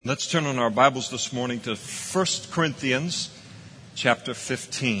Let's turn on our Bibles this morning to 1 Corinthians chapter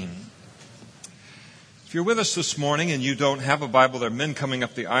 15. If you're with us this morning and you don't have a Bible, there are men coming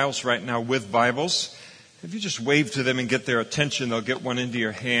up the aisles right now with Bibles. If you just wave to them and get their attention, they'll get one into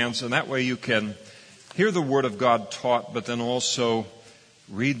your hands, and that way you can hear the Word of God taught, but then also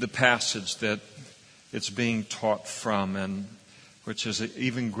read the passage that it's being taught from, and which has an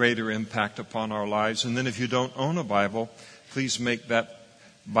even greater impact upon our lives. And then if you don't own a Bible, please make that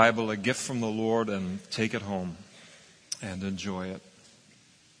Bible a gift from the Lord and take it home and enjoy it.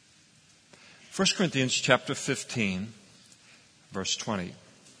 1 Corinthians chapter 15, verse 20.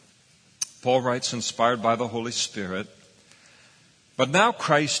 Paul writes, inspired by the Holy Spirit, "But now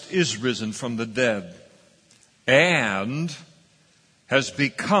Christ is risen from the dead and has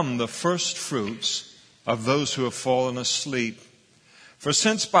become the first fruits of those who have fallen asleep. For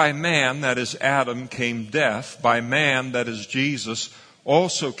since by man, that is Adam, came death, by man, that is Jesus,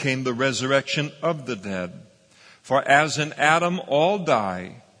 also came the resurrection of the dead. For as in Adam all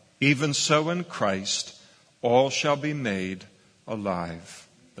die, even so in Christ all shall be made alive."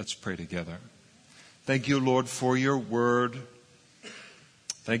 Let's pray together. Thank you, Lord, for your word.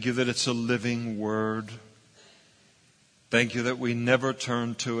 Thank you that it's a living word. Thank you that we never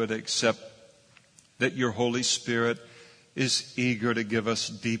turn to it except that your Holy Spirit is eager to give us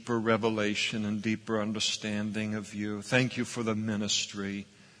deeper revelation and deeper understanding of you. Thank you for the ministry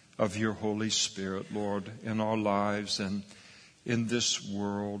of your Holy Spirit, Lord, in our lives and in this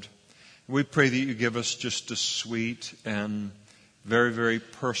world. We pray that you give us just a sweet and very, very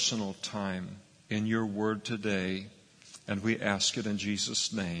personal time in your word today. And we ask it in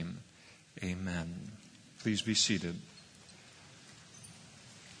Jesus' name. Amen. Please be seated.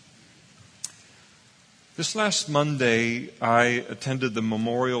 This last Monday, I attended the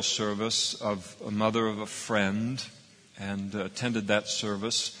memorial service of a mother of a friend and attended that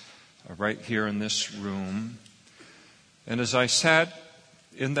service right here in this room. And as I sat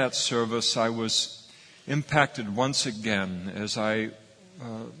in that service, I was impacted once again, as I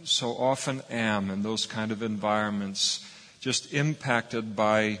so often am in those kind of environments, just impacted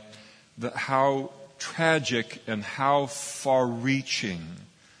by how tragic and how far-reaching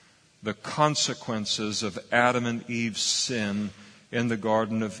the consequences of Adam and Eve's sin in the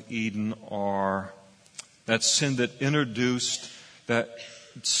Garden of Eden are. That sin that introduced that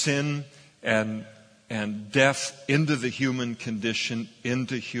sin and death into the human condition,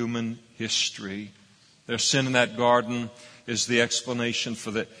 into human history. Their sin in that garden is the explanation for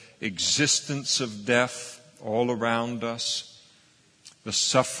the existence of death all around us. The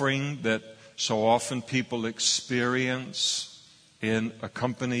suffering that so often people experience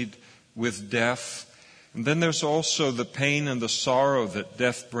accompanied with death. And then there's also the pain and the sorrow that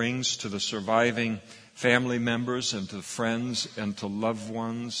death brings to the surviving family members and to friends and to loved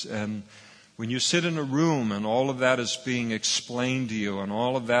ones. And when you sit in a room and all of that is being explained to you and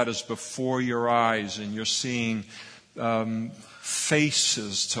all of that is before your eyes and you're seeing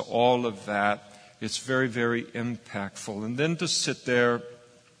faces to all of that, it's very, very impactful. And then to sit there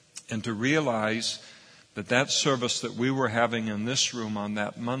and to realize that service that we were having in this room on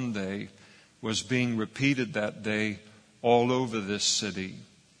that Monday was being repeated that day all over this city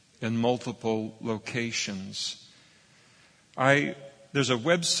in multiple locations. There's a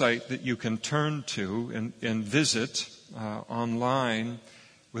website that you can turn to and visit online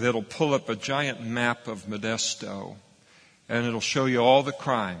where it'll pull up a giant map of Modesto. And it'll show you all the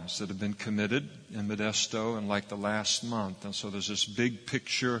crimes that have been committed in Modesto in like the last month. And so there's this big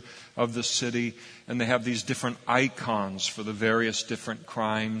picture of the city, and they have these different icons for the various different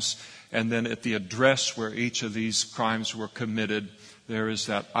crimes. And then at the address where each of these crimes were committed, there is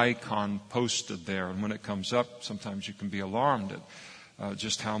that icon posted there. And when it comes up, sometimes you can be alarmed at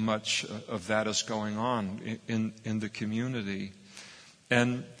just how much of that is going on in the community.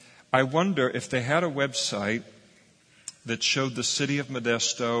 And I wonder if they had a website that showed the city of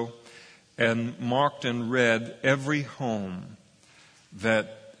Modesto and marked in red every home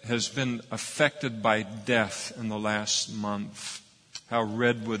that has been affected by death in the last month. How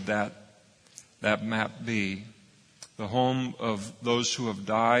red would that map be? The home of those who have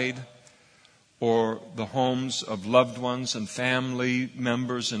died, or the homes of loved ones and family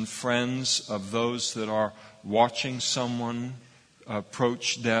members and friends of those that are watching someone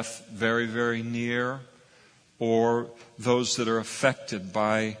approach death very, very near, or those that are affected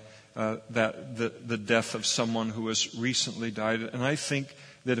by the death of someone who has recently died. And I think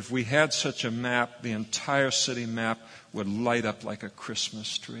that if we had such a map, the entire city map would light up like a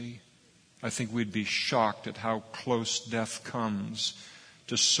Christmas tree. I think we'd be shocked at how close death comes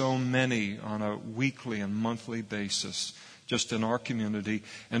to so many on a weekly and monthly basis, just in our community,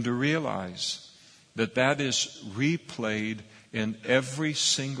 and to realize that that is replayed in every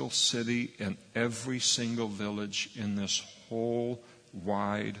single city and every single village in this whole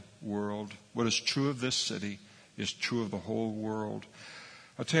wide world. What is true of this city is true of the whole world.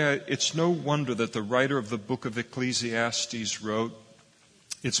 I'll tell you, it's no wonder that the writer of the book of Ecclesiastes wrote,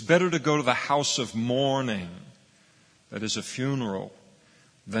 "It's better to go to the house of mourning," that is a funeral,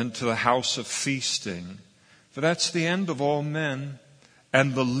 "than to the house of feasting. For that's the end of all men,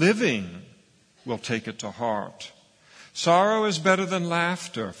 and the living will take it to heart. Sorrow is better than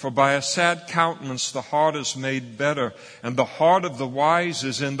laughter, for by a sad countenance the heart is made better, and the heart of the wise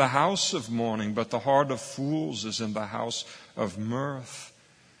is in the house of mourning, but the heart of fools is in the house of mirth."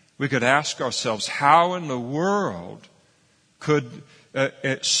 We could ask ourselves, how in the world could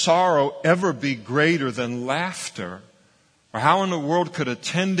sorrow ever be greater than laughter? Or how in the world could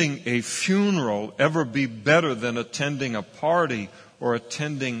attending a funeral ever be better than attending a party or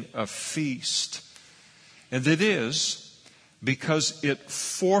attending a feast? And it is because it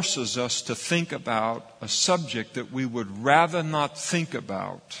forces us to think about a subject that we would rather not think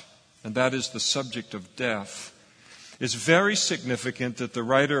about, and that is the subject of death. It's very significant that the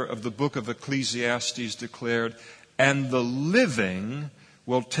writer of the book of Ecclesiastes declared, "And the living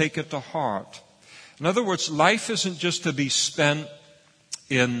will take it to heart." In other words, life isn't just to be spent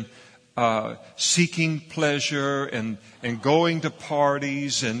in seeking pleasure and going to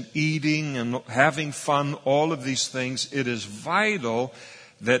parties and eating and having fun, all of these things. It is vital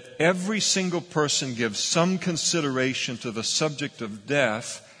that every single person gives some consideration to the subject of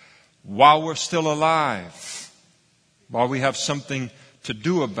death while we're still alive, while we have something to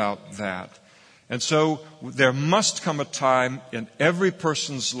do about that. And so there must come a time in every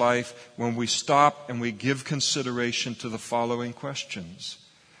person's life when we stop and we give consideration to the following questions.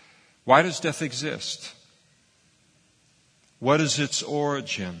 Why does death exist? What is its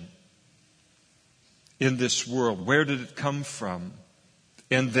origin in this world? Where did it come from?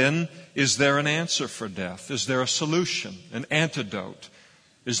 And then, is there an answer for death? Is there a solution, an antidote?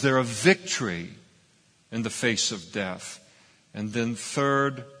 Is there a victory in the face of death? And then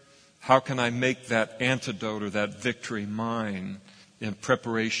third, how can I make that antidote or that victory mine in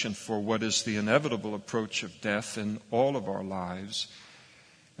preparation for what is the inevitable approach of death in all of our lives?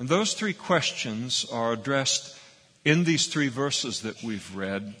 And those three questions are addressed in these three verses that we've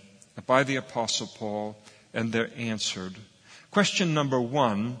read by the Apostle Paul, and they're answered. Question number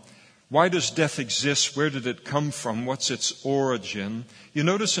 1, why does death exist? Where did it come from? What's its origin? You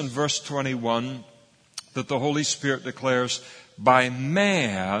notice in verse 21 that the Holy Spirit declares, "By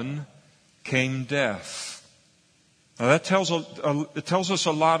man came death." Now that tells us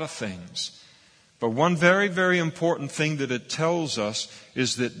a lot of things. But one very, very important thing that it tells us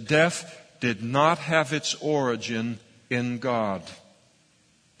is that death did not have its origin in God.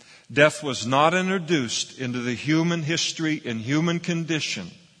 Death was not introduced into the human history and human condition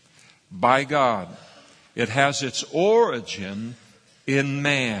by God. It has its origin in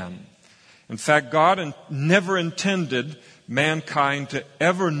man. In fact, God never intended mankind to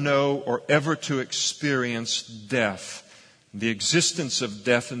ever know or ever to experience death. The existence of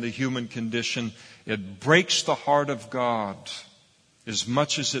death in the human condition, it breaks the heart of God as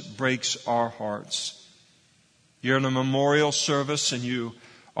much as it breaks our hearts. You're in a memorial service and you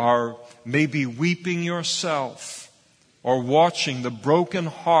are maybe weeping yourself or watching the broken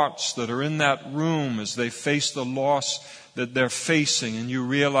hearts that are in that room as they face the loss that they're facing, and you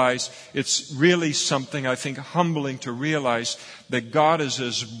realize it's really something, I think, humbling to realize that God is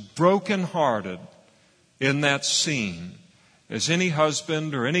as brokenhearted in that scene as any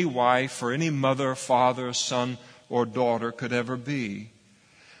husband or any wife or any mother, father, son, or daughter could ever be.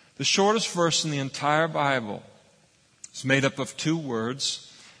 The shortest verse in the entire Bible is made up of 2 words.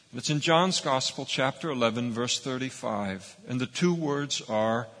 It's in John's Gospel, chapter 11, verse 35. And the 2 words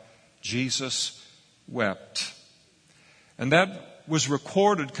are, Jesus wept. And that was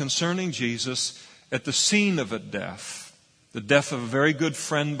recorded concerning Jesus at the scene of a death. The death of a very good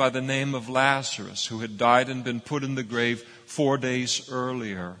friend by the name of Lazarus, who had died and been put in the grave 4 days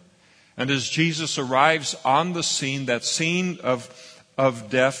earlier. And as Jesus arrives on the scene, that scene of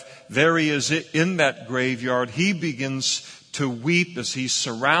death, there he is in that graveyard. He begins to weep as he's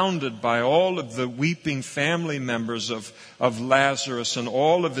surrounded by all of the weeping family members of Lazarus and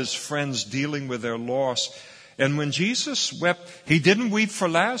all of his friends dealing with their loss. And when Jesus wept, he didn't weep for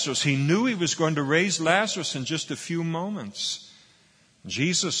Lazarus. He knew he was going to raise Lazarus in just a few moments.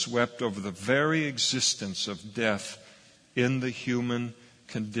 Jesus wept over the very existence of death in the human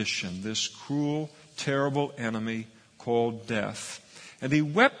condition, this cruel, terrible enemy called death. And he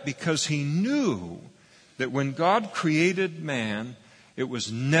wept because he knew that when God created man, it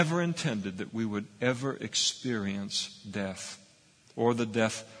was never intended that we would ever experience death or the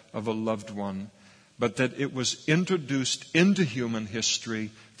death of a loved one, but that it was introduced into human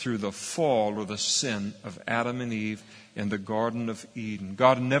history through the fall or the sin of Adam and Eve in the Garden of Eden.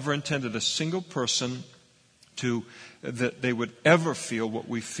 God never intended a single person that they would ever feel what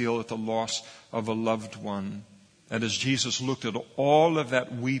we feel at the loss of a loved one. And as Jesus looked at all of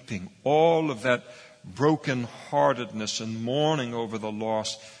that weeping, all of that brokenheartedness and mourning over the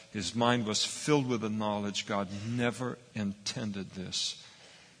loss, his mind was filled with the knowledge God never intended this.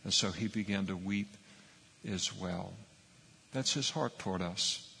 And so he began to weep as well. That's his heart toward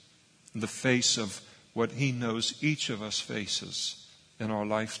us, in the face of what he knows each of us faces in our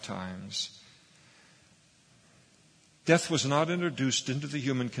lifetimes. Death was not introduced into the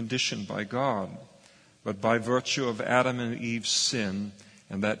human condition by God, but by virtue of Adam and Eve's sin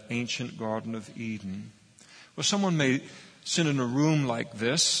and that ancient Garden of Eden. Well, someone may sit in a room like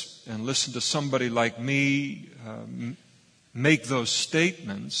this and listen to somebody like me make those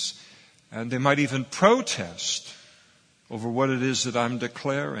statements, and they might even protest over what it is that I'm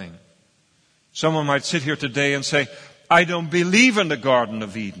declaring. Someone might sit here today and say, I don't believe in the Garden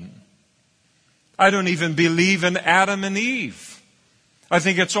of Eden. I don't even believe in Adam and Eve. I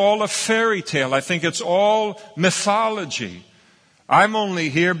think it's all a fairy tale. I think it's all mythology. I'm only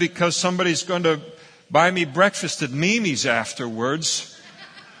here because somebody's going to buy me breakfast at Mimi's afterwards.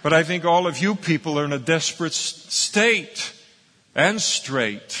 But I think all of you people are in a desperate state and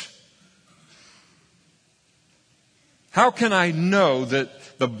strait. How can I know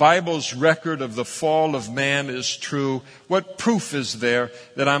that the Bible's record of the fall of man is true? What proof is there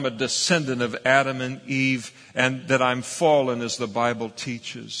that I'm a descendant of Adam and Eve and that I'm fallen as the Bible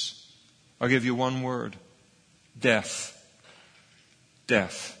teaches? I'll give you one word. Death.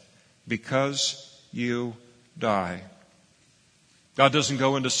 Death. Because you die. God doesn't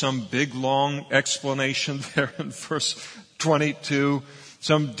go into some big long explanation there in verse 22,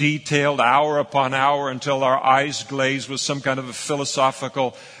 some detailed hour upon hour until our eyes glaze with some kind of a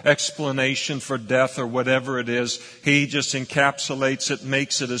philosophical explanation for death or whatever it is. He just encapsulates it,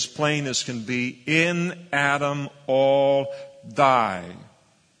 makes it as plain as can be. In Adam all die.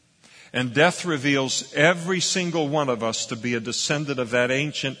 And death reveals every single one of us to be a descendant of that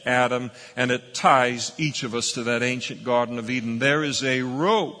ancient Adam, and it ties each of us to that ancient Garden of Eden. There is a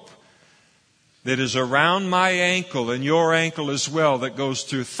rope that is around my ankle and your ankle as well that goes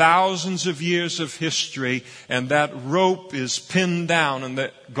through thousands of years of history, and that rope is pinned down in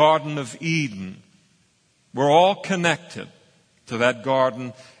the Garden of Eden. We're all connected to that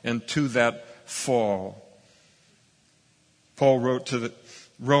garden and to that fall. Paul wrote to the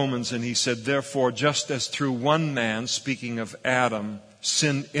Romans and he said, therefore, just as through one man, speaking of Adam,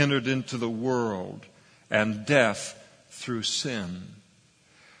 sin entered into the world, and death through sin.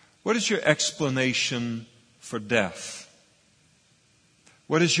 What is your explanation for death?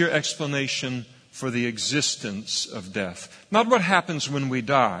 What is your explanation for the existence of death? Not what happens when we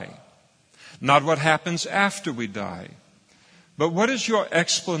die, not what happens after we die, but what is your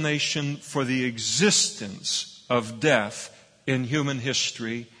explanation for the existence of death in human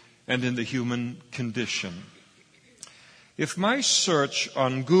history and in the human condition? If my search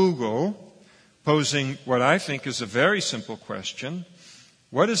on Google, posing what I think is a very simple question,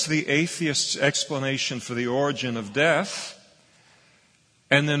 what is the atheist's explanation for the origin of death?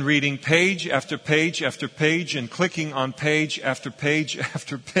 And then reading page after page after page and clicking on page after page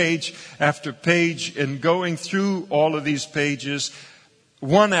after page after page and going through all of these pages,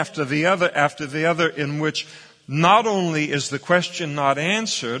 one after the other, in which not only is the question not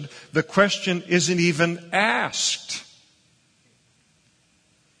answered, the question isn't even asked.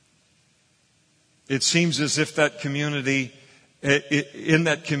 It seems as if in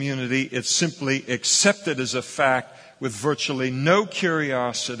that community, it's simply accepted as a fact with virtually no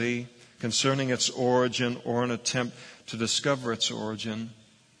curiosity concerning its origin or an attempt to discover its origin.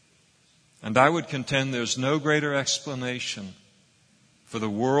 And I would contend there's no greater explanation for the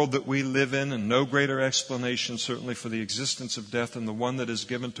world that we live in, and no greater explanation certainly for the existence of death than the one that is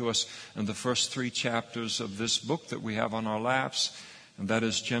given to us in the first 3 chapters of this book that we have on our laps, and that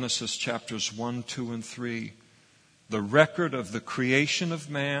is Genesis chapters 1, 2, and 3. The record of the creation of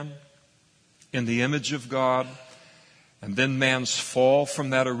man in the image of God, and then man's fall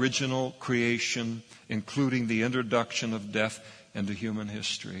from that original creation, including the introduction of death into human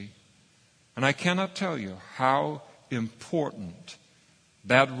history. And I cannot tell you how important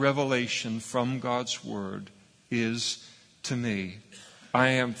that revelation from God's Word is to me. I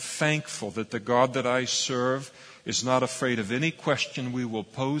am thankful that the God that I serve is not afraid of any question we will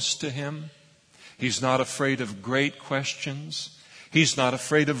pose to Him. He's not afraid of great questions. He's not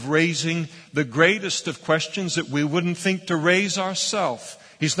afraid of raising the greatest of questions that we wouldn't think to raise ourselves.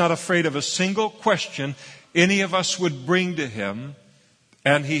 He's not afraid of a single question any of us would bring to him,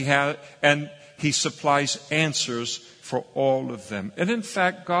 and he supplies answers for all of them. And in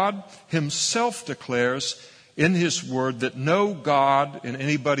fact, God himself declares in his word that no God in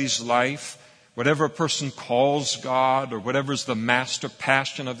anybody's life, whatever a person calls God or whatever is the master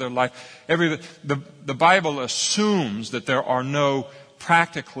passion of their life, the Bible assumes that there are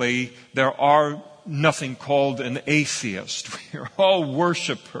nothing called an atheist. We are all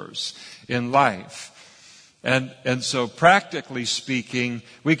worshipers in life. And so practically speaking,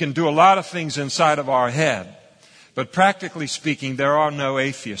 we can do a lot of things inside of our head. But practically speaking, there are no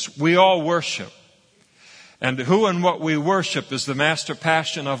atheists. We all worship. And who and what we worship is the master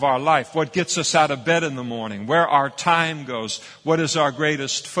passion of our life. What gets us out of bed in the morning, where our time goes, what is our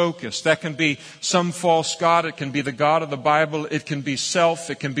greatest focus. That can be some false god. It can be the God of the Bible. It can be self.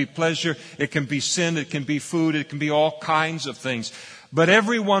 It can be pleasure. It can be sin. It can be food. It can be all kinds of things. But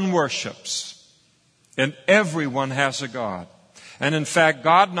everyone worships. And everyone has a God. And in fact,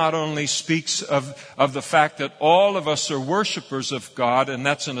 God not only speaks of the fact that all of us are worshipers of God, and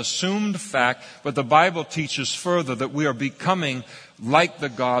that's an assumed fact, but the Bible teaches further that we are becoming like the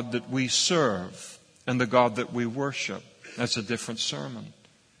God that we serve and the God that we worship. That's a different sermon.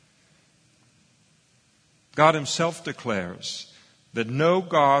 God himself declares that no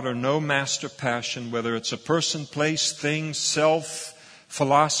God or no master passion, whether it's a person, place, thing, self,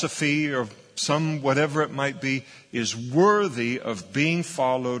 philosophy, or some whatever it might be, is worthy of being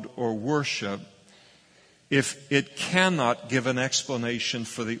followed or worshiped if it cannot give an explanation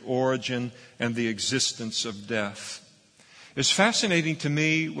for the origin and the existence of death. It's fascinating to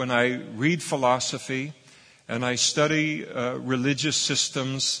me when I read philosophy and I study religious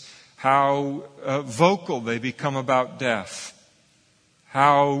systems, how vocal they become about death,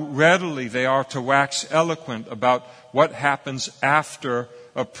 how readily they are to wax eloquent about what happens after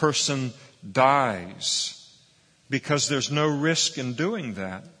a person dies, because there's no risk in doing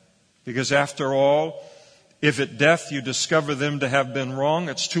that. Because after all, if at death you discover them to have been wrong,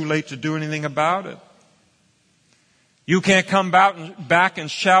 it's too late to do anything about it. You can't come back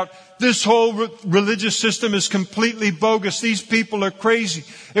and shout, this whole religious system is completely bogus. These people are crazy.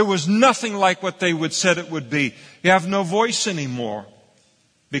 It was nothing like what they said it would be. You have no voice anymore,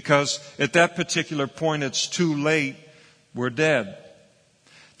 because at that particular point it's too late. We're dead.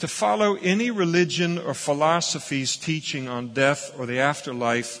 To follow any religion or philosophy's teaching on death or the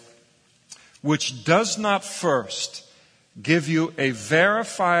afterlife, which does not first give you a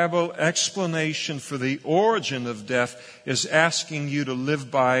verifiable explanation for the origin of death, is asking you to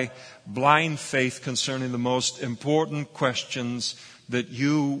live by blind faith concerning the most important questions that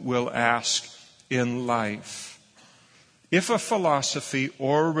you will ask in life. If a philosophy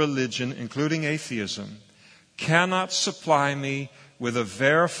or a religion, including atheism, cannot supply me with a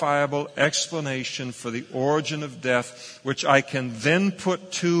verifiable explanation for the origin of death, which I can then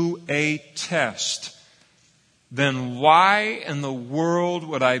put to a test, then why in the world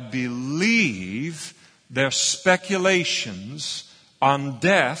would I believe their speculations on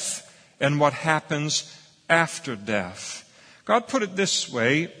death and what happens after death? God put it this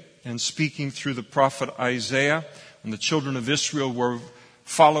way in speaking through the prophet Isaiah, when the children of Israel were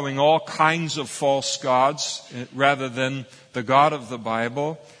following all kinds of false gods rather than the God of the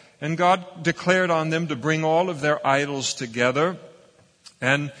Bible. And God declared on them to bring all of their idols together.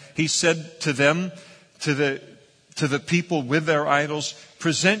 And he said to them, to the people with their idols,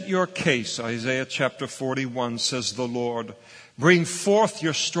 present your case. Isaiah chapter 41 says the Lord. Bring forth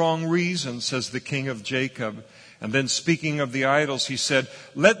your strong reason, says the King of Jacob. And then speaking of the idols, he said,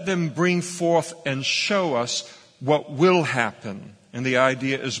 let them bring forth and show us what will happen. And the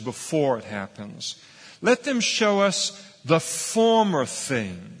idea is before it happens. Let them show us the former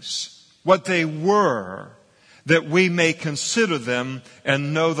things, what they were, that we may consider them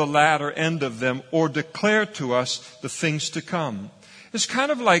and know the latter end of them, or declare to us the things to come. It's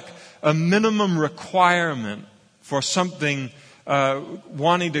kind of like a minimum requirement for something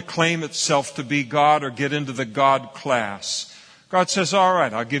wanting to claim itself to be God or get into the God class. God says, all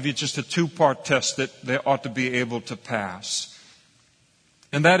right, I'll give you just a 2-part test that they ought to be able to pass.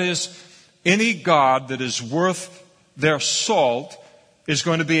 And that is, any God that is worth their salt is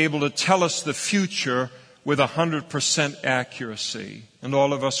going to be able to tell us the future with 100% accuracy. And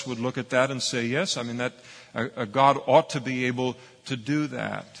all of us would look at that and say, yes, that a God ought to be able to do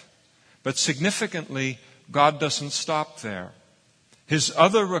that. But significantly, God doesn't stop there. His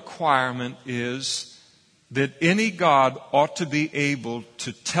other requirement is that any God ought to be able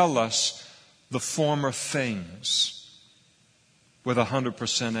to tell us the former things with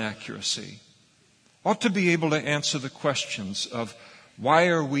 100% accuracy. Ought to be able to answer the questions of why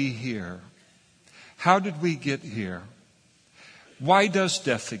are we here? How did we get here? Why does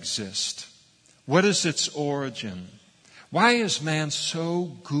death exist? What is its origin? Why is man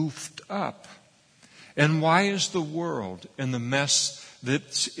so goofed up? And why is the world in the mess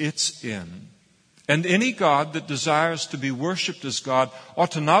that it's in? And any God that desires to be worshipped as God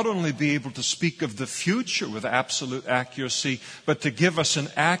ought to not only be able to speak of the future with absolute accuracy, but to give us an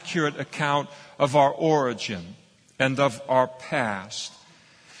accurate account of our origin and of our past.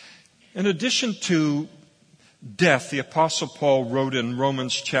 In addition to death, the Apostle Paul wrote in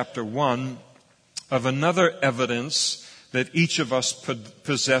Romans chapter 1 of another evidence that each of us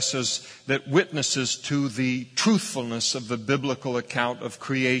possesses that witnesses to the truthfulness of the biblical account of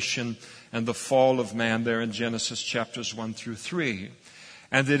creation and the fall of man there in Genesis chapters 1 through 3.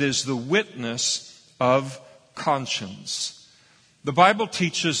 And it is the witness of conscience. The Bible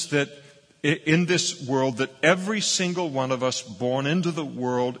teaches that in this world that every single one of us born into the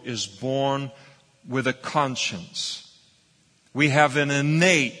world is born with a conscience. We have an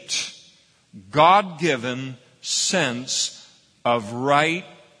innate, God-given sense of right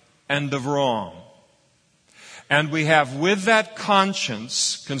and of wrong. And we have with that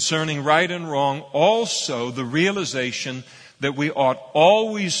conscience concerning right and wrong also the realization that we ought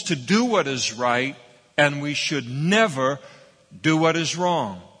always to do what is right and we should never do what is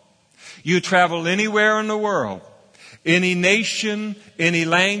wrong. You travel anywhere in the world, any nation, any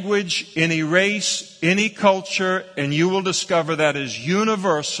language, any race, any culture, and you will discover that is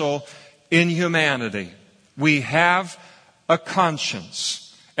universal in humanity. We have a conscience.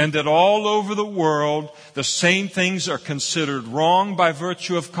 And that all over the world, the same things are considered wrong by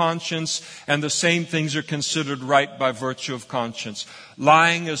virtue of conscience, and the same things are considered right by virtue of conscience.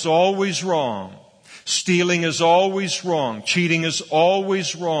 Lying is always wrong. Stealing is always wrong. Cheating is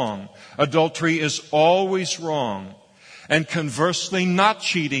always wrong. Adultery is always wrong. And conversely, not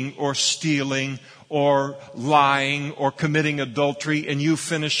cheating or stealing or lying or committing adultery, and you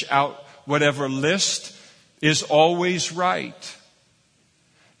finish out whatever list, is always right.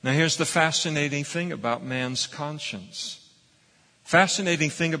 Now here's the fascinating thing about man's conscience.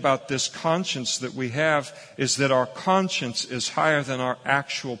 Fascinating thing about this conscience that we have is that our conscience is higher than our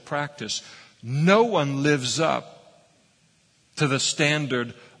actual practice. No one lives up to the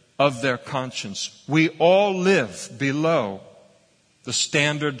standard of their conscience. We all live below the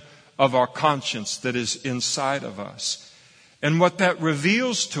standard of our conscience that is inside of us. And what that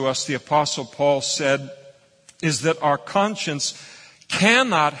reveals to us, the Apostle Paul said, is that our conscience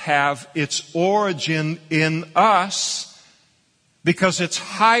cannot have its origin in us because it's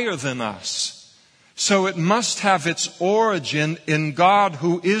higher than us. So it must have its origin in God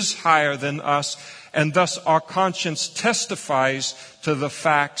who is higher than us, and thus our conscience testifies to the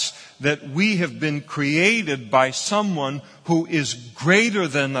facts that we have been created by someone who is greater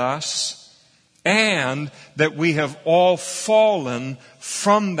than us, and that we have all fallen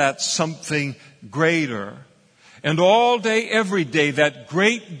from that something greater. And all day, every day, that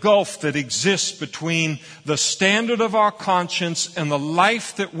great gulf that exists between the standard of our conscience and the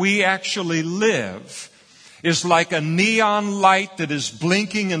life that we actually live is like a neon light that is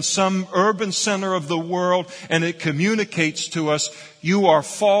blinking in some urban center of the world, and it communicates to us, you are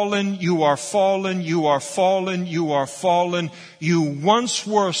fallen, you are fallen, you are fallen, you are fallen. You once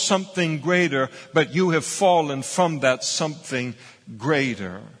were something greater, but you have fallen from that something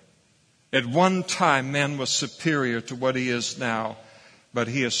greater. At one time, man was superior to what he is now, but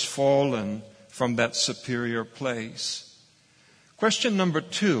he has fallen from that superior place. Question number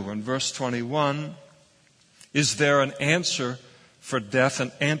 2 in verse 21, is there an answer for death,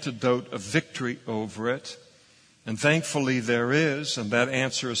 an antidote, a victory over it? And thankfully there is, and that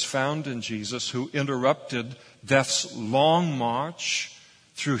answer is found in Jesus, who interrupted death's long march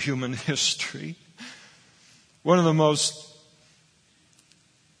through human history. One of the most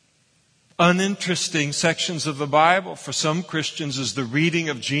uninteresting sections of the Bible for some Christians is the reading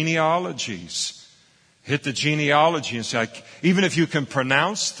of genealogies. Hit the genealogy and say, even if you can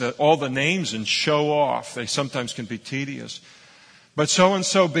pronounce all the names and show off, they sometimes can be tedious. But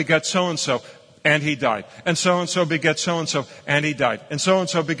so-and-so begat so-and-so, and he died. And so-and-so begat so-and-so, and he died. And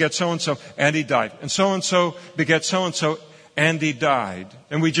so-and-so begat so-and-so, and he died. And so-and-so begat so-and-so, and he died.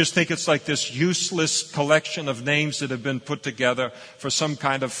 And we just think it's like this useless collection of names that have been put together for some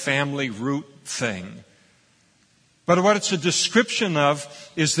kind of family root thing. But what it's a description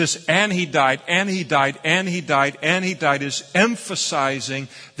of is this, and he died, and he died, and he died, and he died, is emphasizing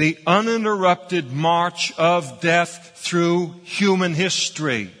the uninterrupted march of death through human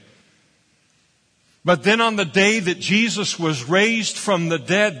history. But then on the day that Jesus was raised from the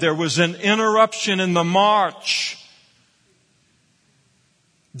dead, there was an interruption in the march.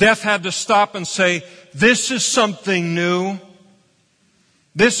 Death had to stop and say, this is something new.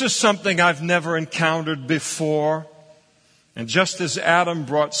 This is something I've never encountered before. And just as Adam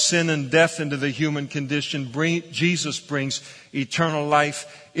brought sin and death into the human condition, Jesus brings eternal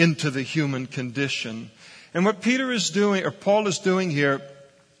life into the human condition. And what Peter is doing, or Paul is doing here,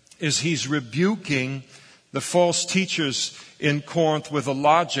 is he's rebuking the false teachers in Corinth with a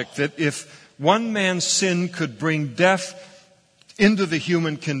logic that if one man's sin could bring death into the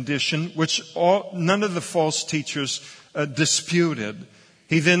human condition, which none of the false teachers disputed,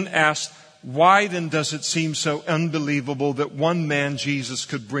 he then asked, why then does it seem so unbelievable that one man, Jesus,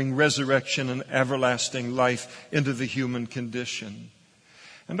 could bring resurrection and everlasting life into the human condition?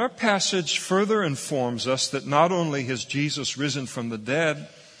 And our passage further informs us that not only has Jesus risen from the dead,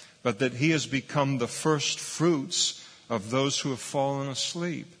 but that he has become the first fruits of those who have fallen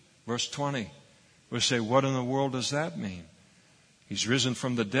asleep. Verse 20. We say, what in the world does that mean? He's risen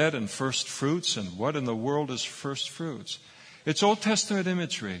from the dead and first fruits, and what in the world is first fruits? It's Old Testament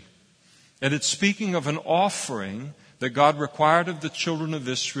imagery. And it's speaking of an offering that God required of the children of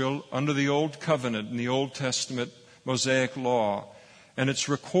Israel under the Old Covenant in the Old Testament Mosaic Law. And it's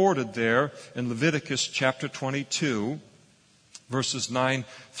recorded there in Leviticus chapter 22, verses 9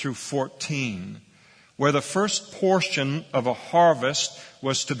 through 14, where the first portion of a harvest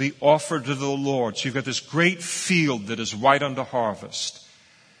was to be offered to the Lord. So you've got this great field that is right unto harvest.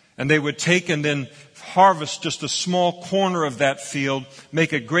 And they would take and then harvest just a small corner of that field,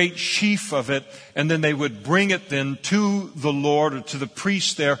 make a great sheaf of it, and then they would bring it then to the Lord or to the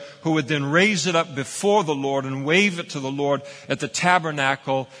priest there, who would then raise it up before the Lord and wave it to the Lord at the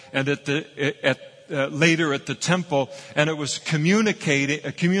tabernacle and later at the temple. And it was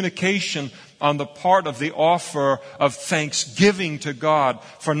a communication on the part of the offer of thanksgiving to God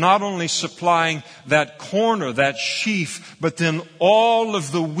for not only supplying that corner, that sheaf, but then all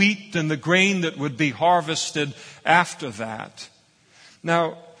of the wheat and the grain that would be harvested after that.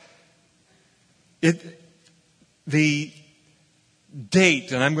 Now, the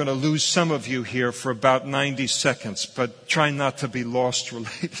date, and I'm going to lose some of you here for about 90 seconds, but try not to be lost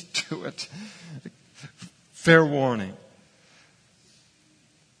related to it. Fair warning.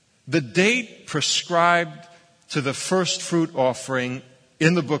 The date prescribed to the first fruit offering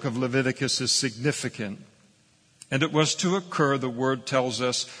in the book of Leviticus is significant. And it was to occur, the word tells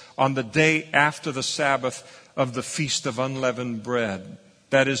us, on the day after the Sabbath of the Feast of Unleavened Bread.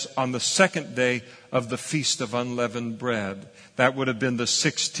 That is, on the second day of the Feast of Unleavened Bread. That would have been the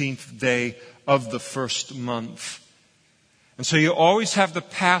 16th day of the first month. And so you always have the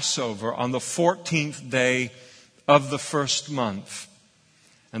Passover on the 14th day of the first month.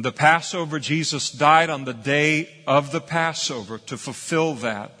 And the Passover, Jesus died on the day of the Passover to fulfill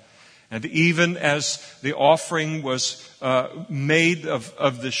that. And even as the offering was made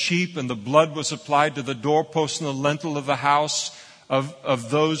of the sheep and the blood was applied to the doorpost and the lintel of the house of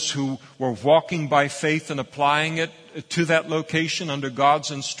those who were walking by faith and applying it to that location under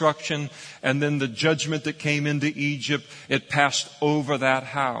God's instruction, and then the judgment that came into Egypt, it passed over that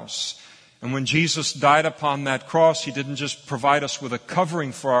house. And when Jesus died upon that cross, He didn't just provide us with a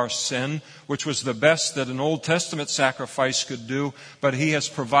covering for our sin, which was the best that an Old Testament sacrifice could do, but He has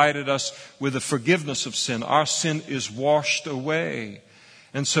provided us with the forgiveness of sin. Our sin is washed away.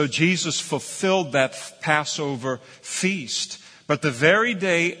 And so Jesus fulfilled that Passover feast. But the very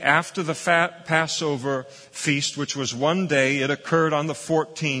day after the Passover feast, which was one day, it occurred on the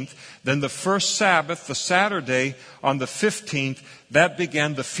 14th. Then the first Sabbath, the Saturday, on the 15th, that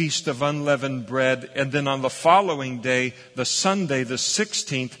began the Feast of Unleavened Bread. And then on the following day, the Sunday, the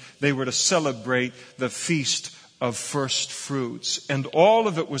 16th, they were to celebrate the Feast of First Fruits. And all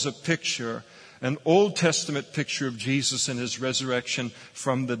of it was a picture, an Old Testament picture of Jesus and His resurrection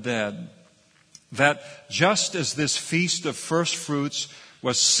from the dead. That just as this Feast of First Fruits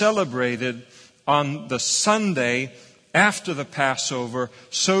was celebrated on the Sunday after the Passover,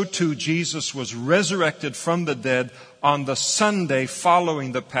 so too Jesus was resurrected from the dead on the Sunday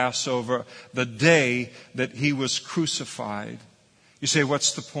following the Passover, the day that He was crucified. You say,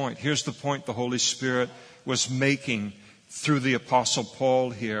 what's the point? Here's the point the Holy Spirit was making through the Apostle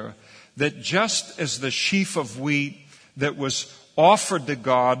Paul here. That just as the sheaf of wheat that was offered to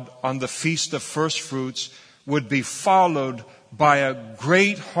God on the Feast of First Fruits would be followed by a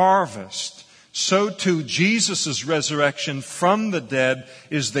great harvest, so too Jesus' resurrection from the dead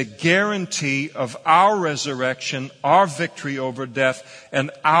is the guarantee of our resurrection, our victory over death,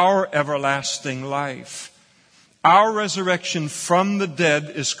 and our everlasting life. Our resurrection from the dead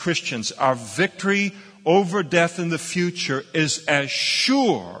as Christians, our victory over death in the future is as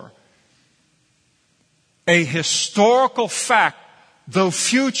sure a historical fact, though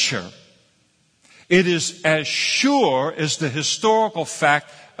future. It is as sure as the historical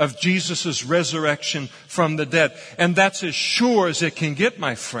fact of Jesus' resurrection from the dead. And that's as sure as it can get,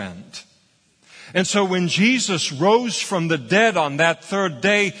 my friend. And so when Jesus rose from the dead on that third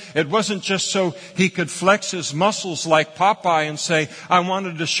day, it wasn't just so he could flex his muscles like Popeye and say, I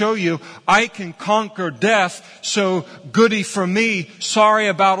wanted to show you I can conquer death, so goody for me, sorry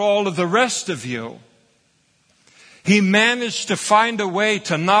about all of the rest of you. He managed to find a way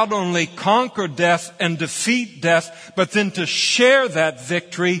to not only conquer death and defeat death, but then to share that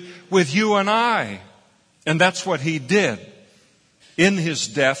victory with you and I. And that's what he did in his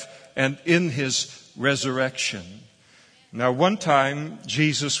death and in his resurrection. Now, one time,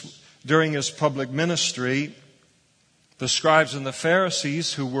 Jesus, during his public ministry, the scribes and the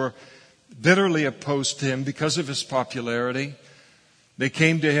Pharisees, who were bitterly opposed to him because of his popularity, they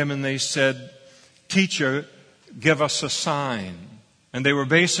came to him and they said, Teacher, give us a sign. And they were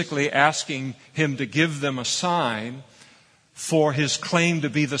basically asking him to give them a sign for his claim to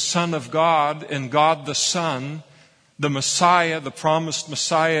be the Son of God and God the Son, the Messiah, the promised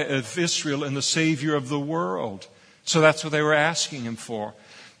Messiah of Israel and the Savior of the world. So that's what they were asking him for.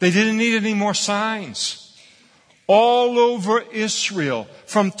 They didn't need any more signs. All over Israel,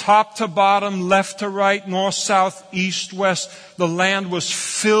 from top to bottom, left to right, north, south, east, west, the land was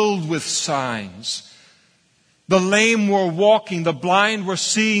filled with signs. The lame were walking, the blind were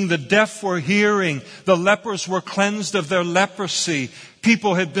seeing, the deaf were hearing, the lepers were cleansed of their leprosy.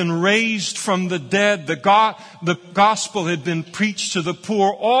 People had been raised from the dead. The gospel had been preached to the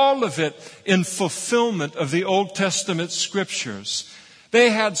poor, all of it in fulfillment of the Old Testament scriptures. They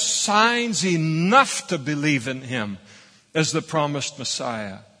had signs enough to believe in him as the promised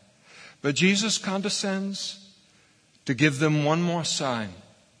Messiah. But Jesus condescends to give them one more sign.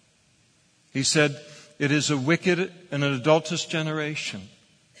 He said, It is a wicked and an adulterous generation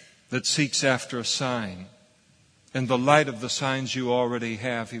that seeks after a sign. In the light of the signs you already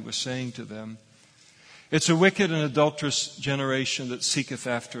have, he was saying to them, it's a wicked and adulterous generation that seeketh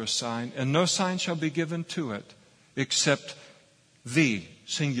after a sign, and no sign shall be given to it except the,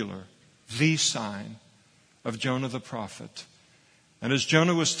 singular, the sign of Jonah the prophet. And as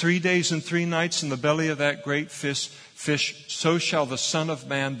Jonah was 3 days and 3 nights in the belly of that great fish, so shall the Son of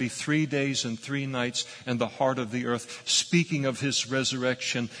Man be 3 days and 3 nights in the heart of the earth, speaking of his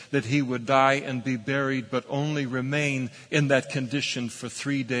resurrection, that he would die and be buried, but only remain in that condition for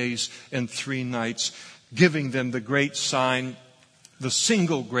 3 days and 3 nights, giving them the great sign, the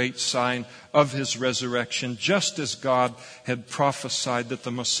single great sign of his resurrection, just as God had prophesied that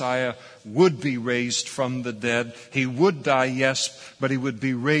the Messiah would be raised from the dead. He would die, yes, but he would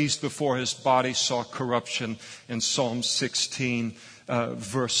be raised before his body saw corruption in Psalm 16,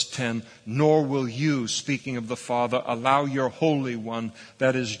 verse 10. Nor will you, speaking of the Father, allow your Holy One,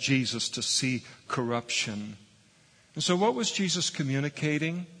 that is Jesus, to see corruption. And so what was Jesus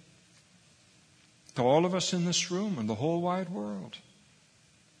communicating to all of us in this room and the whole wide world?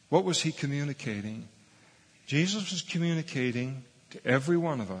 What was he communicating? Jesus was communicating to every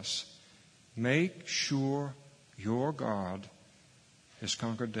one of us, make sure your God has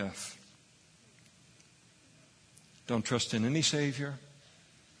conquered death. Don't trust in any Savior,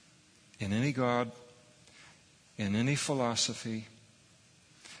 in any God, in any philosophy,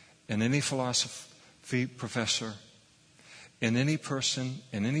 in any philosophy professor, in any person,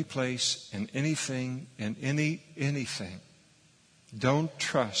 in any place, in anything, in anything. Don't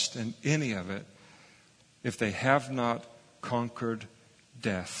trust in any of it if they have not conquered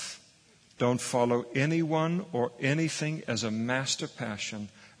death. Don't follow anyone or anything as a master passion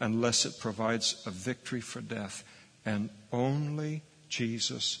unless it provides a victory for death. And only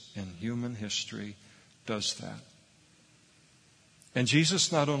Jesus in human history does that. And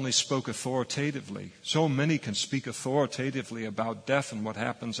Jesus not only spoke authoritatively, so many can speak authoritatively about death and what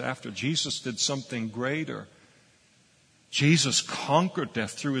happens after. Jesus did something greater. Jesus conquered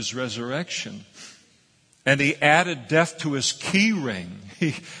death through his resurrection. And he added death to his key ring.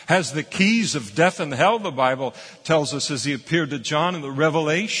 He has the keys of death and hell, the Bible tells us, as he appeared to John in the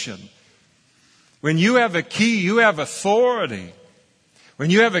Revelation. When you have a key, you have authority. When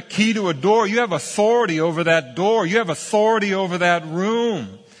you have a key to a door, you have authority over that door. You have authority over that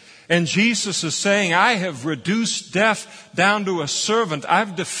room. And Jesus is saying, I have reduced death down to a servant.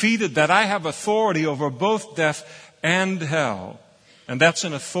 I've defeated that. I have authority over both death and hell. And that's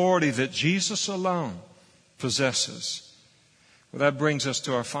an authority that Jesus alone possesses. Well, that brings us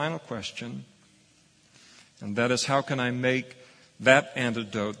to our final question. And that is, how can I make that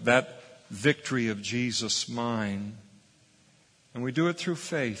antidote, that victory of Jesus mine? And we do it through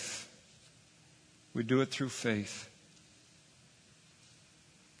faith. We do it through faith.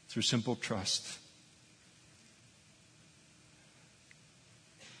 Through simple trust.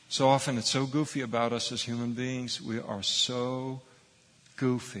 So often it's so goofy about us as human beings. We are so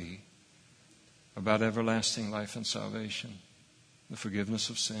goofy about everlasting life and salvation, the forgiveness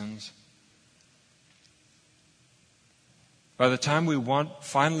of sins. By the time we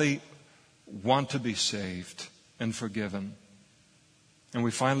finally want to be saved and forgiven, and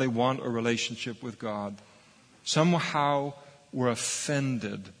we finally want a relationship with God, somehow we're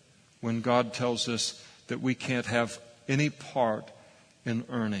offended when God tells us that we can't have any part in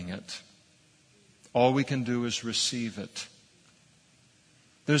earning it. All we can do is receive it.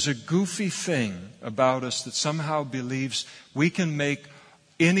 There's a goofy thing about us that somehow believes we can make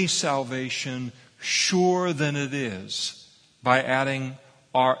any salvation surer than it is by adding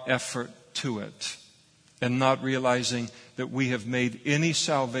our effort to it, and not realizing that we have made any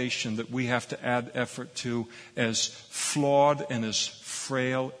salvation that we have to add effort to as flawed and as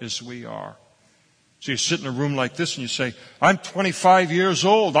frail as we are. So you sit in a room like this and you say, I'm 25 years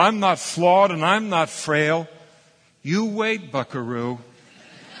old. I'm not flawed and I'm not frail. You wait, buckaroo.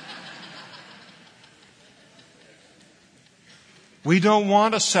 We don't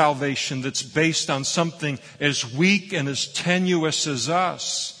want a salvation that's based on something as weak and as tenuous as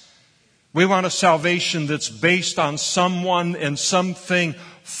us. We want a salvation that's based on someone and something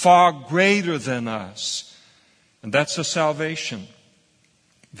far greater than us. And that's a salvation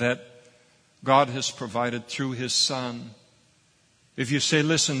that God has provided through His Son. If you say,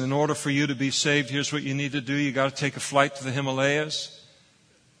 listen, in order for you to be saved, here's what you need to do. You got to take a flight to the Himalayas,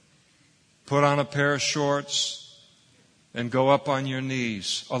 put on a pair of shorts, and go up on your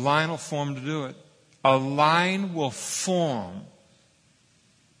knees. A line will form to do it. A line will form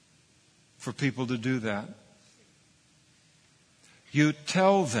for people to do that. You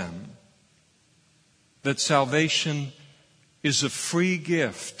tell them that salvation is a free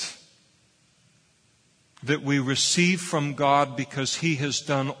gift that we receive from God because He has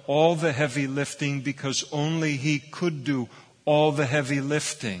done all the heavy lifting, because only He could do all the heavy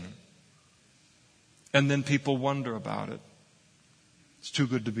lifting. And then people wonder about it. It's too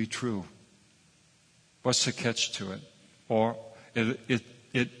good to be true. What's the catch to it? Or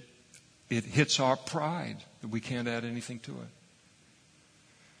it hits our pride that we can't add anything to it.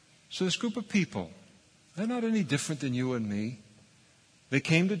 So this group of people, they're not any different than you and me. They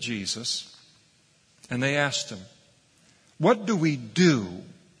came to Jesus and they asked Him, what do we do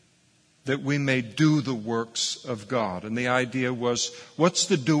that we may do the works of God? And the idea was, what's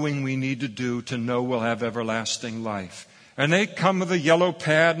the doing we need to do to know we'll have everlasting life? And they come with a yellow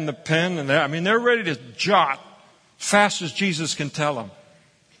pad and a pen, and they're ready to jot as fast as Jesus can tell them.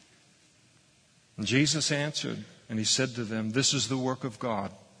 And Jesus answered, and He said to them, this is the work of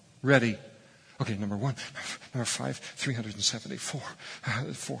God. Ready. Okay, number 1, number 5, 374,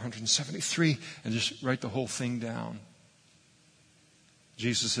 473, and just write the whole thing down.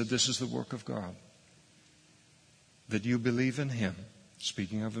 Jesus said, this is the work of God, that you believe in Him,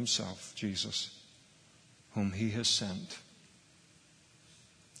 speaking of Himself, Jesus, whom He has sent.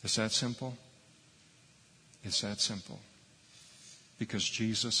 Is that simple? It's that simple. Because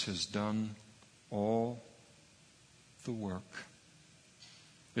Jesus has done all the work.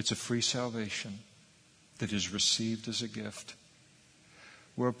 It's a free salvation that is received as a gift.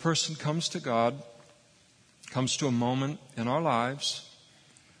 Where a person comes to God, comes to a moment in our lives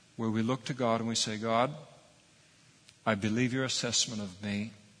where we look to God and we say, God, I believe your assessment of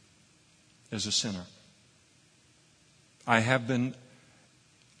me as a sinner. I have been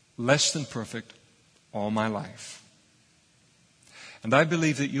less than perfect all my life. And I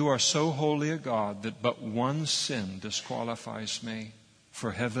believe that you are so holy a God that but one sin disqualifies me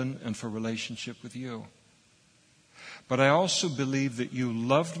for heaven and for relationship with you. But I also believe that you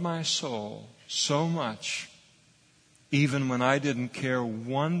loved my soul so much, even when I didn't care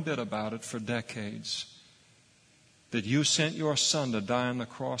one bit about it for decades, that you sent your Son to die on the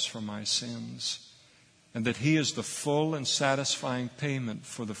cross for my sins, and that He is the full and satisfying payment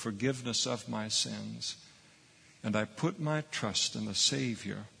for the forgiveness of my sins. And I put my trust in the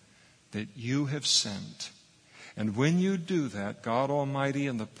Savior that you have sent. And when you do that, God Almighty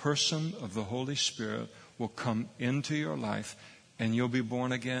in the person of the Holy Spirit will come into your life and you'll be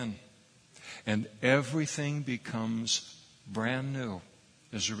born again. And everything becomes brand new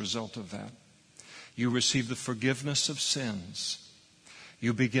as a result of that. You receive the forgiveness of sins.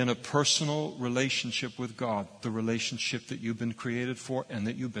 You begin a personal relationship with God, the relationship that you've been created for and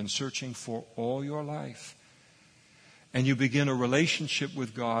that you've been searching for all your life. And you begin a relationship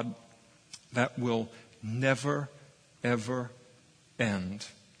with God that will never, ever end.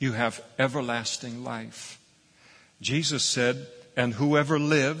 You have everlasting life. Jesus said, and whoever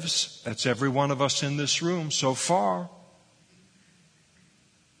lives, that's every one of us in this room so far,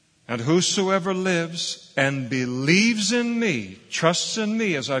 and whosoever lives and believes in me, trusts in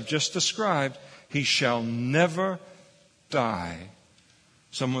me, as I've just described, he shall never die.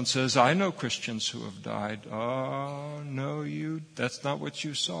 Someone says, I know Christians who have died. Oh, no, that's not what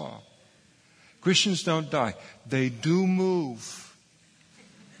you saw. Christians don't die. They do move.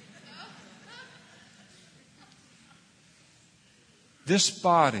 This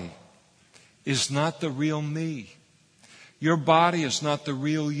body is not the real me. Your body is not the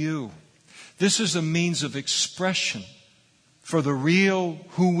real you. This is a means of expression for the real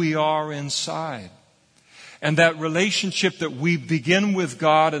who we are inside. And that relationship that we begin with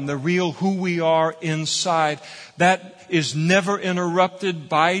God and the real who we are inside, that is never interrupted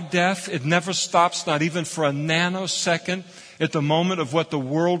by death. It never stops, not even for a nanosecond, at the moment of what the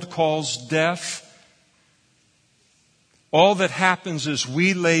world calls death. All that happens is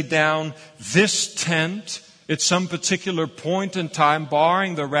we lay down this tent at some particular point in time,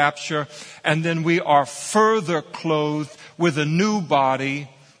 barring the rapture, and then we are further clothed with a new body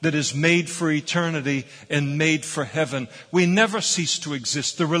that is made for eternity and made for heaven. We never cease to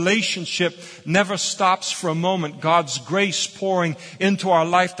exist. The relationship never stops for a moment. God's grace pouring into our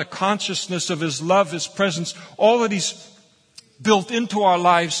life, the consciousness of His love, His presence, all that He's built into our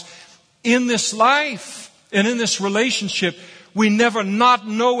lives in this life and in this relationship, we never not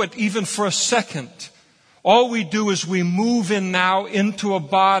know it even for a second. All we do is we move in now into a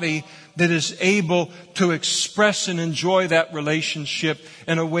body that is able to express and enjoy that relationship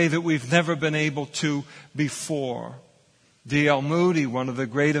in a way that we've never been able to before. D.L. Moody, one of the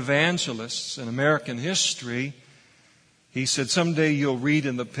great evangelists in American history, he said, someday you'll read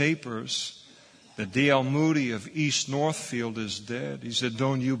in the papers that D.L. Moody of East Northfield is dead. He said,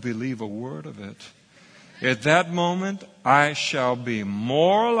 don't you believe a word of it. At that moment, I shall be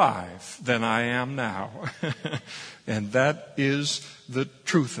more alive than I am now. And that is the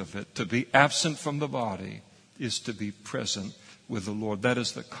truth of it. To be absent from the body is to be present with the Lord. That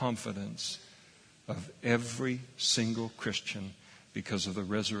is the confidence of every single Christian because of the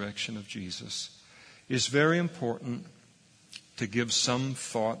resurrection of Jesus. It's very important to give some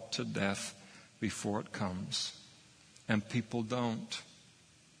thought to death before it comes. And people don't.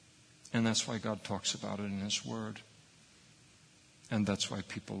 And that's why God talks about it in His Word. And that's why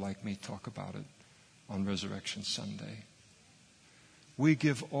people like me talk about it on Resurrection Sunday. We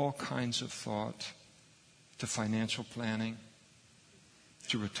give all kinds of thought to financial planning,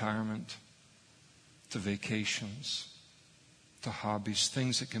 to retirement, to vacations, to hobbies,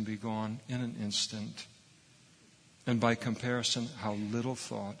 things that can be gone in an instant. And by comparison, how little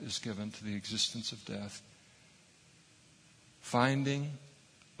thought is given to the existence of death. Finding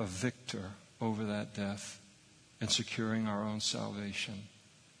a victor over that death and securing our own salvation.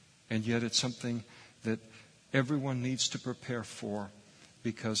 And yet it's something that everyone needs to prepare for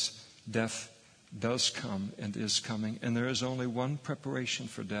because death does come and is coming. And there is only one preparation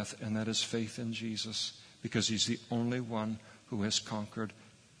for death, and that is faith in Jesus, because He's the only one who has conquered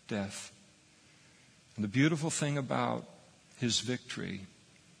death. And the beautiful thing about His victory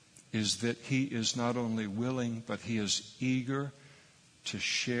is that He is not only willing, but He is eager to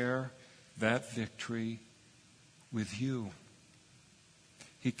share that victory with you.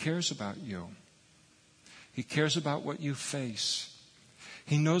 He cares about you. He cares about what you face.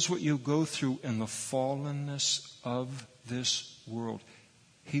 He knows what you go through in the fallenness of this world.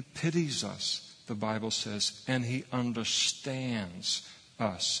 He pities us, the Bible says, and He understands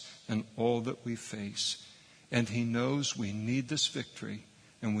us and all that we face. And He knows we need this victory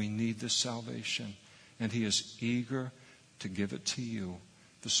and we need this salvation. And He is eager to give it to you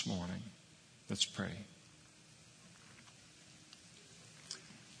this morning. Let's pray.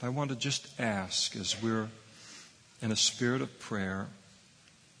 I want to just ask, as we're in a spirit of prayer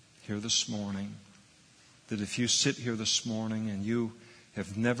here this morning, that if you sit here this morning and you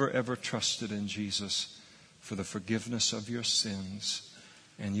have never ever trusted in Jesus for the forgiveness of your sins,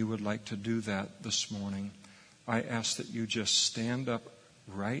 and you would like to do that this morning, I ask that you just stand up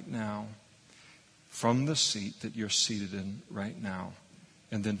right now from the seat that you're seated in right now,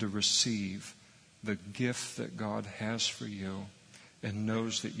 and then to receive the gift that God has for you and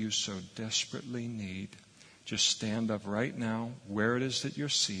knows that you so desperately need. Just stand up right now where it is that you're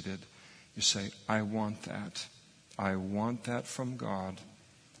seated. You say, I want that. I want that from God.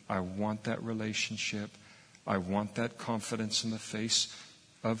 I want that relationship. I want that confidence in the face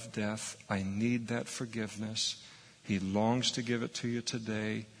of death. I need that forgiveness. He longs to give it to you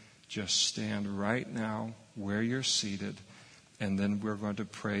today. Just stand right now where you're seated, and then we're going to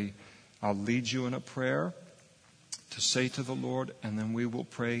pray. I'll lead you in a prayer to say to the Lord, and then we will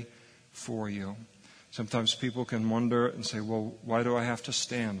pray for you. Sometimes people can wonder and say, well, why do I have to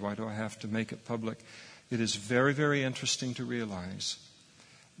stand? Why do I have to make it public? It is very, very interesting to realize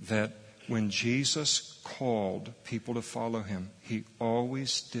that when Jesus called people to follow him, he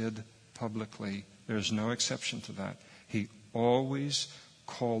always did publicly. There's no exception to that. He always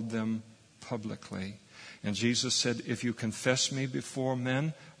called them publicly. And Jesus said, if you confess me before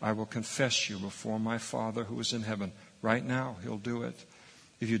men, I will confess you before my Father who is in heaven. Right now, he'll do it.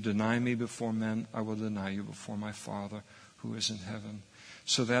 If you deny me before men, I will deny you before my Father who is in heaven.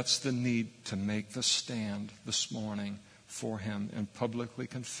 So that's the need to make the stand this morning for him and publicly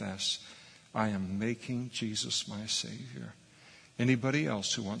confess, I am making Jesus my Savior. Anybody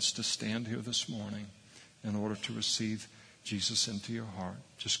else who wants to stand here this morning in order to receive Jesus into your heart,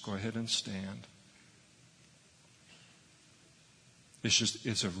 just go ahead and stand.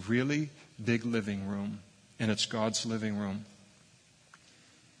 It's a really big living room, and it's God's living room.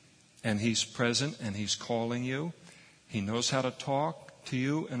 And he's present, and he's calling you. He knows how to talk to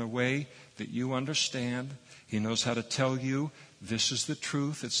you in a way that you understand. He knows how to tell you, this is the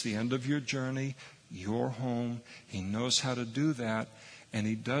truth. It's the end of your journey. You're home. He knows how to do that, and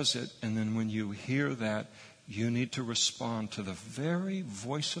he does it. And then when you hear that, you need to respond to the very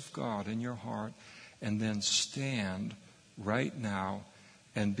voice of God in your heart, and then stand right now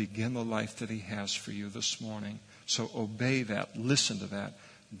and begin the life that he has for you this morning. So obey that. Listen to that.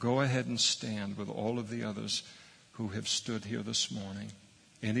 Go ahead and stand with all of the others who have stood here this morning.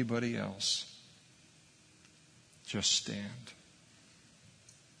 Anybody else? Just stand.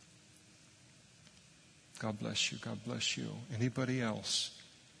 God bless you. God bless you. Anybody else?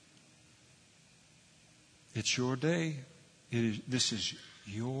 It's your day. This is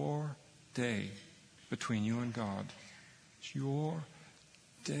your day between you and God. It's your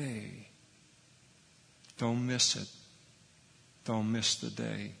day. Don't miss it. Don't miss the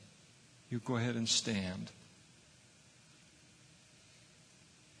day. You go ahead and stand.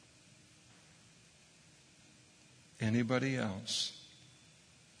 Anybody else?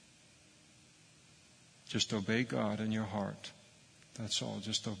 Just obey God in your heart. That's all.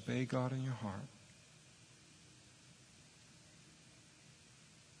 Just obey God in your heart.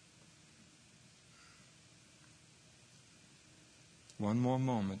 One more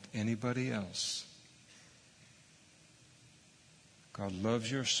moment. Anybody else? God loves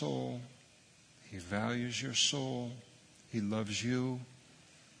your soul. He values your soul. He loves you.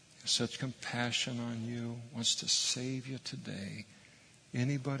 He has such compassion on you. Wants to save you today.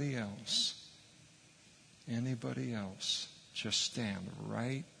 Anybody else? Anybody else? Just stand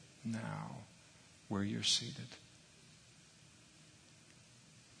right now where you're seated.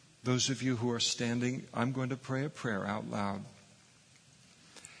 Those of you who are standing, I'm going to pray a prayer out loud.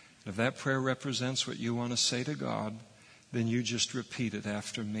 If that prayer represents what you want to say to God, then you just repeat it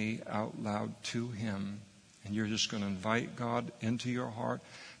after me out loud to him. And you're just going to invite God into your heart,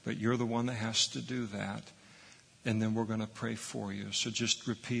 but you're the one that has to do that. And then we're going to pray for you. So just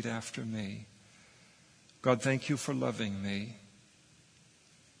repeat after me. God, thank you for loving me.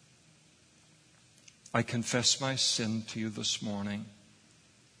 I confess my sin to you this morning.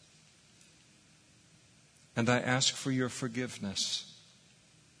 And I ask for your forgiveness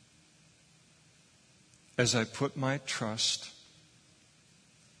as I put my trust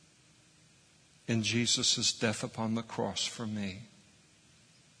in Jesus' death upon the cross for me.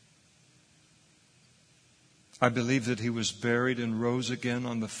 I believe that he was buried and rose again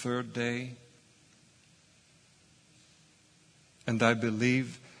on the third day. And I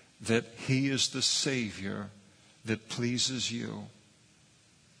believe that he is the Savior that pleases you.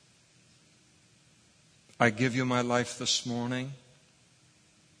 I give you my life this morning.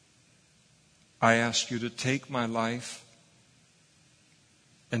 I ask you to take my life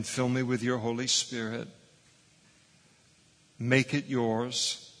and fill me with your Holy Spirit. Make it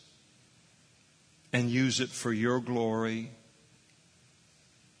yours and use it for your glory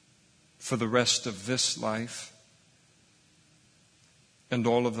for the rest of this life and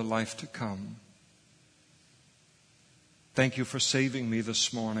all of the life to come. Thank you for saving me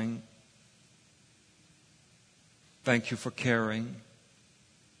this morning. Thank you for caring.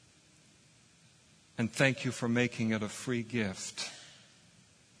 And thank you for making it a free gift.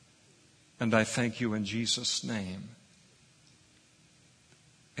 And I thank you in Jesus' name.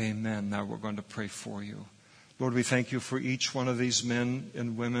 Amen. Now we're going to pray for you. Lord, we thank you for each one of these men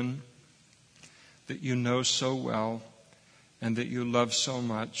and women that you know so well and that you love so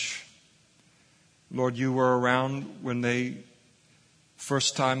much. Lord, you were around when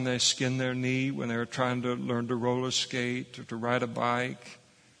first time they skinned their knee, when they were trying to learn to roller skate or to ride a bike.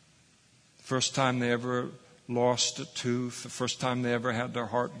 First time they ever lost a tooth. The first time they ever had their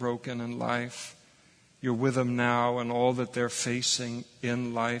heart broken in life. You're with them now and all that they're facing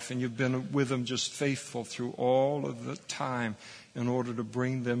in life. And you've been with them just faithful through all of the time in order to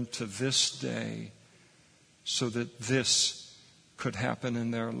bring them to this day so that this could happen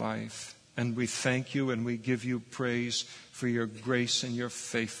in their life. And we thank you and we give you praise for your grace and your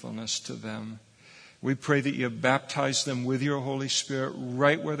faithfulness to them. We pray that you baptize them with your Holy Spirit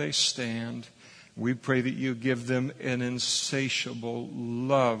right where they stand. We pray that you give them an insatiable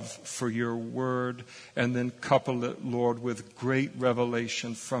love for your word, and then couple it, Lord, with great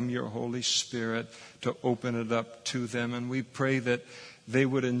revelation from your Holy Spirit to open it up to them. And we pray that they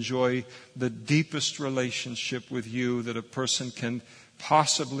would enjoy the deepest relationship with you that a person can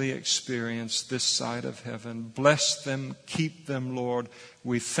possibly experience this side of heaven. Bless them, keep them, Lord.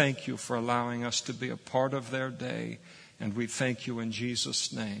 We thank you for allowing us to be a part of their day, and we thank you in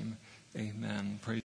Jesus' name. Amen. Praise